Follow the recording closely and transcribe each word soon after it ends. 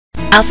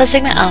Alpha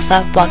Sigma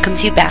Alpha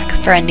welcomes you back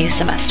for a new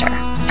semester.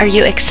 Are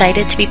you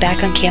excited to be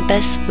back on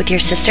campus with your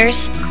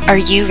sisters? Are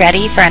you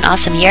ready for an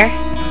awesome year?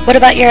 What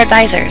about your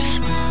advisors?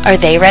 Are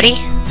they ready?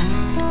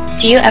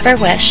 Do you ever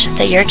wish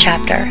that your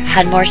chapter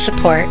had more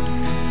support,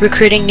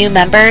 recruiting new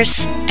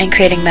members and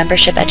creating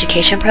membership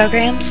education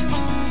programs?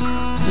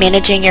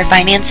 Managing your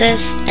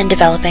finances and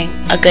developing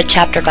a good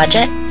chapter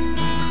budget?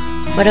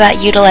 What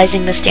about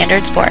utilizing the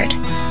standards board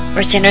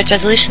or standards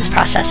resolutions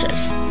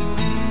processes?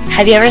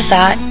 Have you ever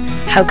thought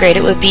how great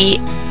it would be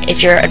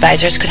if your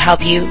advisors could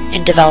help you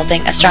in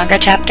developing a stronger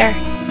chapter?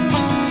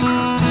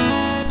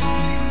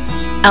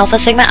 Alpha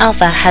Sigma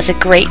Alpha has a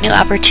great new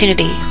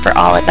opportunity for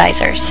all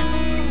advisors.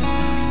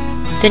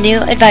 The new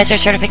Advisor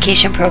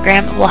Certification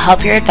Program will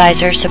help your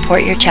advisors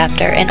support your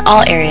chapter in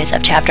all areas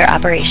of chapter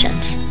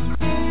operations.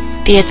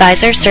 The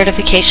Advisor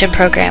Certification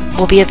Program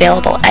will be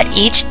available at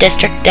each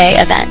District Day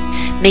event,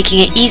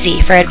 making it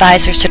easy for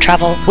advisors to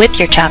travel with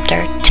your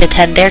chapter to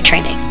attend their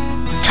training.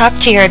 Talk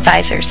to your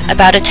advisors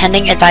about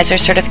attending Advisor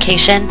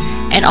Certification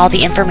and all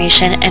the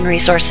information and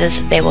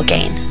resources they will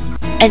gain.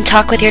 And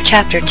talk with your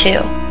chapter too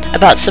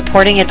about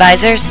supporting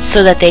advisors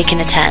so that they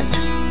can attend.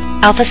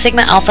 Alpha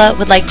Sigma Alpha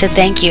would like to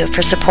thank you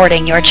for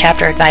supporting your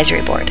chapter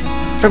advisory board.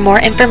 For more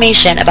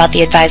information about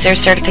the Advisor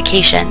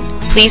Certification,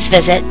 please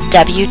visit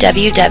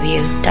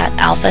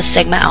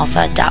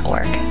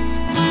www.alphasigmaalpha.org.